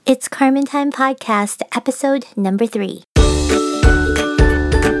It's Carmen Time Podcast, episode number 3.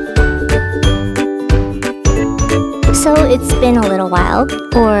 So it's been a little while,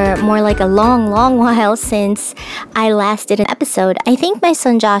 or more like a long while since I last did an episode. I think my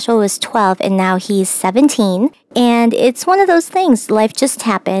son Joshua was 12 and now he's 17. And it's one of those things, life just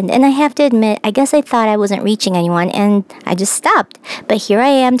happened. And I have to admit, I guess I thought I wasn't reaching anyone and I just stopped. But here I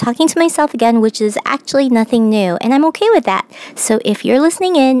am talking to myself again, which is actually nothing new. And I'm okay with that. So if you're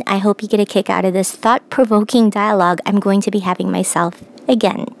listening in, I hope you get a kick out of this thought-provoking dialogue I'm going to be having myself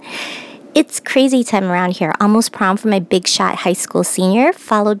again. It's crazy time around here. Almost prom for my big shot high school senior,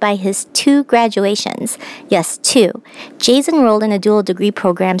 followed by his 2 graduations. Yes, 2. Jay's enrolled in a dual degree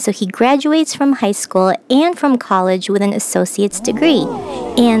program, so he graduates from high school and from college with an associate's degree.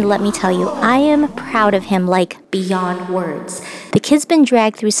 And let me tell you, I am proud of him like beyond words. The kid's been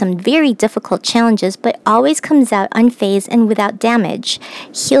dragged through some very difficult challenges, but always comes out unfazed and without damage.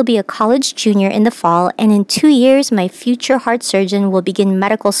 He'll be a college junior in the fall, and in 2 years, my future heart surgeon will begin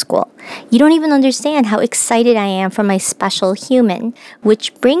medical school. You don't even understand how excited I am for my special human.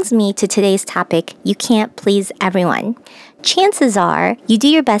 Which brings me to today's topic, you can't please everyone. Chances are, you do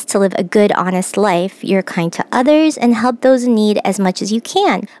your best to live a good, honest life, you're kind to others, and help those in need as much as you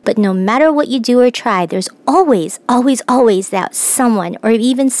can. But no matter what you do or try, there's always that someone or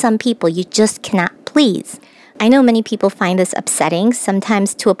even some people you just cannot please. I know many people find this upsetting,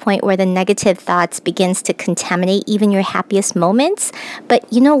 sometimes to a point where the negative thoughts begins to contaminate even your happiest moments.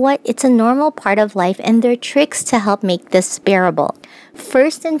 But you know what? It's a normal part of life, and there are tricks to help make this bearable.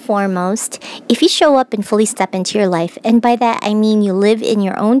 First and foremost, if you show up and fully step into your life, and by that I mean you live in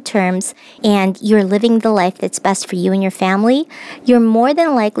your own terms and you're living the life that's best for you and your family, you're more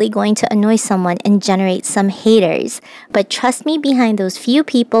than likely going to annoy someone and generate some haters. But trust me, behind those few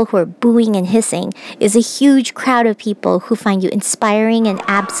people who are booing and hissing is a huge crowd of people who find you inspiring and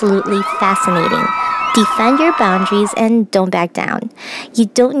absolutely fascinating. Defend your boundaries and don't back down. You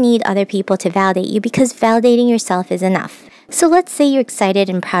don't need other people to validate you because validating yourself is enough. So let's say you're excited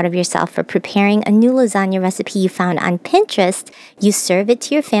and proud of yourself for preparing a new lasagna recipe you found on Pinterest. You serve it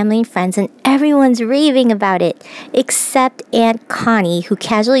to your family and friends and everyone's raving about it, except Aunt Connie, who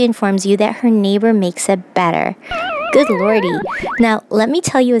casually informs you that her neighbor makes it better. Good lordy. Now, let me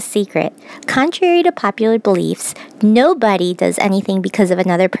tell you a secret. Contrary to popular beliefs, nobody does anything because of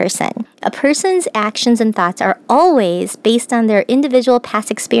another person. A person's actions and thoughts are always based on their individual past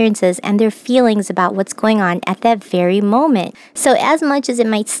experiences and their feelings about what's going on at that very moment. So as much as it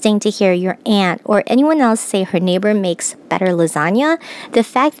might sting to hear your aunt or anyone else say her neighbor makes better lasagna, the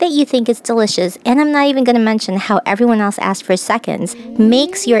fact that you think it's delicious, and I'm not even going to mention how everyone else asked for seconds,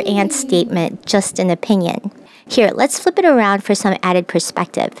 makes your aunt's statement just an opinion. Here, let's flip it around for some added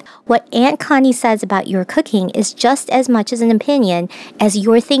perspective. What Aunt Connie says about your cooking is just as much as an opinion as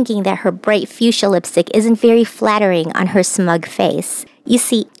you're thinking that her bright fuchsia lipstick isn't very flattering on her smug face. You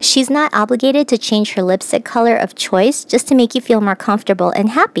see, she's not obligated to change her lipstick color of choice just to make you feel more comfortable and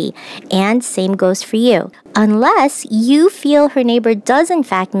happy. And same goes for you. Unless you feel her neighbor does in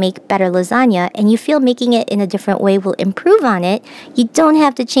fact make better lasagna and you feel making it in a different way will improve on it, you don't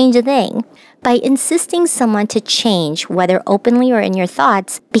have to change a thing. By insisting someone to change, whether openly or in your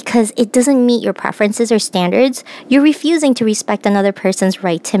thoughts, because it doesn't meet your preferences or standards, you're refusing to respect another person's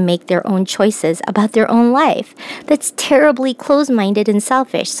right to make their own choices about their own life. That's terribly closed-minded and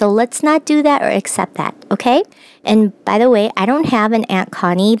selfish, so let's not do that or accept that, okay? And by the way, I don't have an Aunt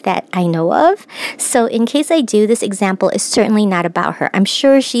Connie that I know of, so in case I do, this example is certainly not about her. I'm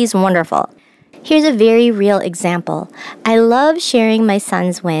sure she's wonderful. Here's a very real example. I love sharing my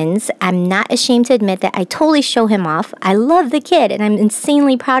son's wins. I'm not ashamed to admit that I totally show him off. I love the kid, and I'm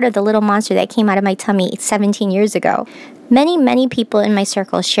insanely proud of the little monster that came out of my tummy 17 years ago. Many people in my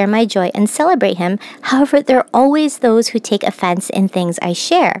circle share my joy and celebrate him. However, there are always those who take offense in things I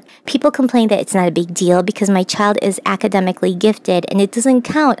share. People complain that it's not a big deal because my child is academically gifted and it doesn't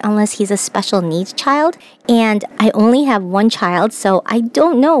count unless he's a special needs child. And I only have one child, so I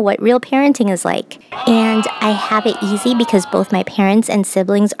don't know what real parenting is like. And I have it easy because both my parents and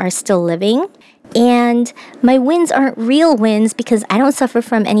siblings are still living. And my wins aren't real wins because I don't suffer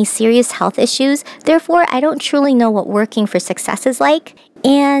from any serious health issues. Therefore, I don't truly know what working for success is like.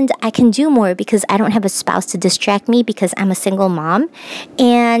 And I can do more because I don't have a spouse to distract me because I'm a single mom.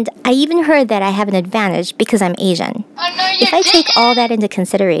 And I even heard that I have an advantage because I'm Asian. If I take all that into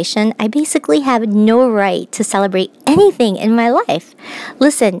consideration, I basically have no right to celebrate anything in my life.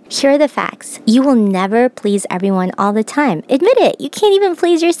 Listen, here are the facts. You will never please everyone all the time. Admit it, you can't even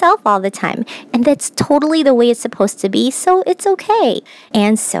please yourself all the time. And that's totally the way it's supposed to be, so it's okay.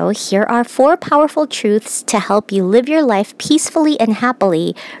 And so here are 4 powerful truths to help you live your life peacefully and happily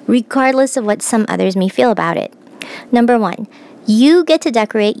fully, regardless of what some others may feel about it. Number 1, you get to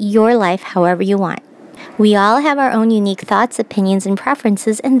decorate your life however you want. We all have our own unique thoughts, opinions, and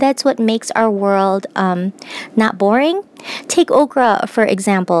preferences, and that's what makes our world not boring. Take okra, for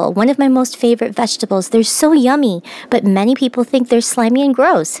example, one of my most favorite vegetables. They're so yummy, but many people think they're slimy and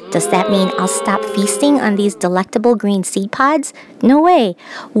gross. Does that mean I'll stop feasting on these delectable green seed pods? No way.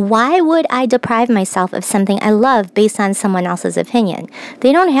 Why would I deprive myself of something I love based on someone else's opinion?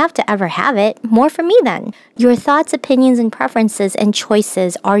 They don't have to ever have it. More for me then. Your thoughts, opinions, and preferences and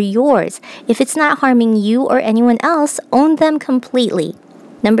choices are yours. If it's not harming you or anyone else, own them completely.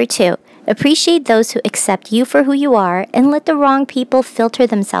 Number 2, appreciate those who accept you for who you are and let the wrong people filter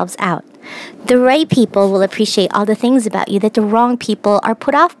themselves out. The right people will appreciate all the things about you that the wrong people are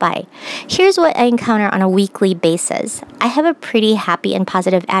put off by. Here's what I encounter on a weekly basis. I have a pretty happy and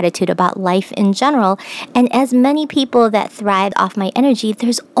positive attitude about life in general, and as many people that thrive off my energy,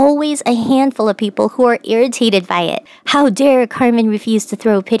 there's always a handful of people who are irritated by it. How dare Carmen refuse to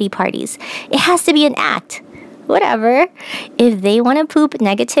throw pity parties? It has to be an act. Whatever. If they want to poop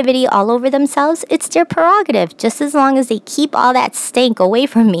negativity all over themselves, it's their prerogative, just as long as they keep all that stank away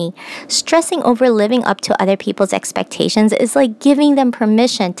from me. Stressing over living up to other people's expectations is like giving them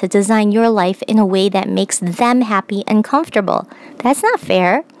permission to design your life in a way that makes them happy and comfortable. That's not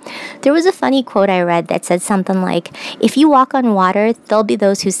fair. There was a funny quote I read that said something like, if you walk on water, there'll be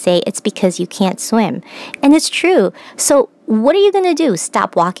those who say it's because you can't swim. And it's true. So what are you going to do?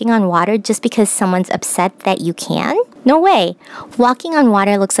 Stop walking on water just because someone's upset that you can? No way. Walking on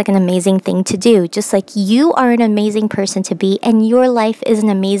water looks like an amazing thing to do, just like you are an amazing person to be and your life is an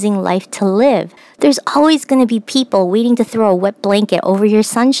amazing life to live. There's always going to be people waiting to throw a wet blanket over your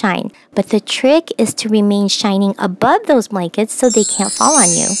sunshine, but the trick is to remain shining above those blankets so they can't fall on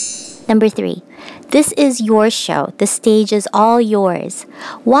you. Number 3, this is your show. The stage is all yours.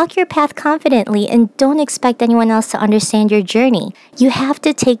 Walk your path confidently and don't expect anyone else to understand your journey. You have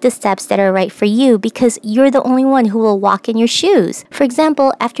to take the steps that are right for you because you're the only one who will walk in your shoes. For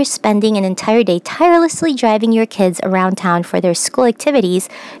example, after spending an entire day tirelessly driving your kids around town for their school activities,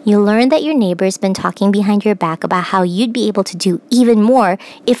 you learn that your neighbor's been talking behind your back about how you'd be able to do even more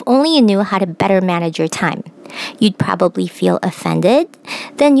if only you knew how to better manage your time. You'd probably feel offended.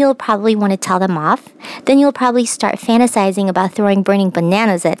 Then you'll probably want to tell them off. Then you'll probably start fantasizing about throwing burning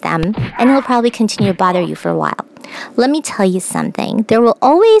bananas at them, and it'll probably continue to bother you for a while. Let me tell you something. There will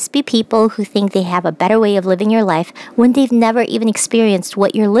always be people who think they have a better way of living your life when they've never even experienced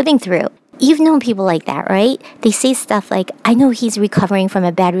what you're living through. You've known people like that, right? They say stuff like, I know he's recovering from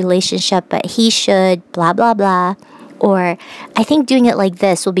a bad relationship, but he should, blah, blah, blah. Or, I think doing it like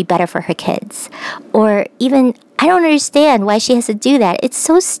this will be better for her kids. Or even, I don't understand why she has to do that. It's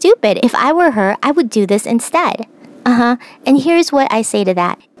so stupid. If I were her, I would do this instead. And here's what I say to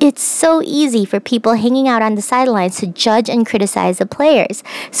that. It's so easy for people hanging out on the sidelines to judge and criticize the players.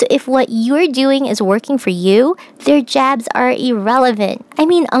 So if what you're doing is working for you, their jabs are irrelevant. I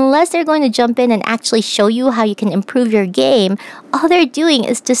mean, unless they're going to jump in and actually show you how you can improve your game, all they're doing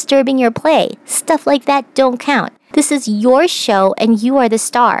is disturbing your play. Stuff like that don't count. This is your show and you are the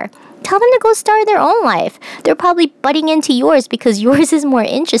star. Tell them to go star their own life. They're probably butting into yours because yours is more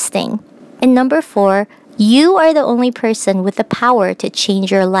interesting. And number 4, you are the only person with the power to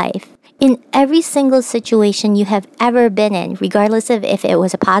change your life. In every single situation you have ever been in, regardless of if it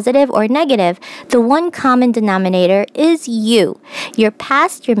was a positive or negative, the one common denominator is you. Your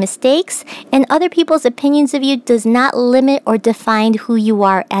past, your mistakes, and other people's opinions of you does not limit or define who you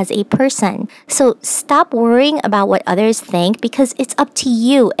are as a person. So stop worrying about what others think because it's up to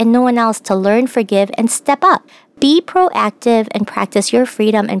you and no one else to learn, forgive, and step up. Be proactive and practice your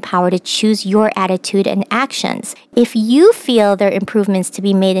freedom and power to choose your attitude and actions. If you feel there are improvements to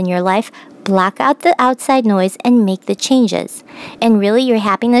be made in your life, block out the outside noise and make the changes. And really, your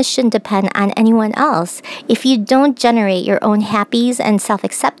happiness shouldn't depend on anyone else. If you don't generate your own happies and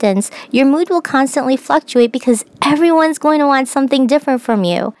self-acceptance, your mood will constantly fluctuate because everyone's going to want something different from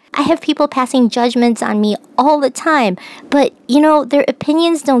you. I have people passing judgments on me all the time, but their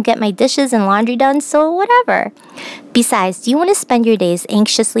opinions don't get my dishes and laundry done, so whatever. Besides, do you want to spend your days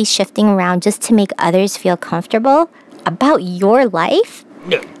anxiously shifting around just to make others feel comfortable about your life?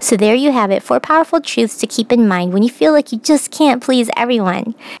 No. So there you have it, 4 powerful truths to keep in mind when you feel like you just can't please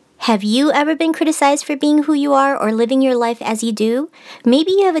everyone. Have you ever been criticized for being who you are or living your life as you do?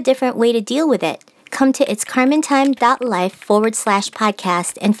 Maybe you have a different way to deal with it. Come to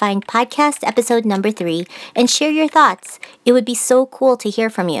itscarmentime.life/podcast and find podcast episode number 3 and share your thoughts. It would be so cool to hear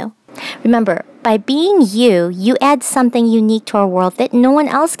from you. Remember, By being you, you add something unique to our world that no one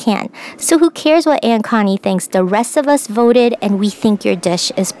else can. So who cares what Aunt Connie thinks? The rest of us voted and we think your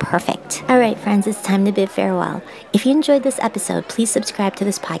dish is perfect. All right, friends, it's time to bid farewell. If you enjoyed this episode, please subscribe to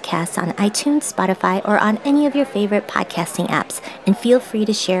this podcast on iTunes, Spotify, or on any of your favorite podcasting apps. And feel free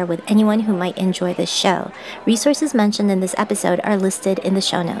to share with anyone who might enjoy this show. Resources mentioned in this episode are listed in the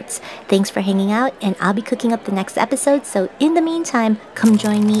show notes. Thanks for hanging out, and I'll be cooking up the next episode. So in the meantime, come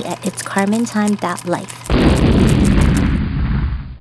join me at itscarmentime.life.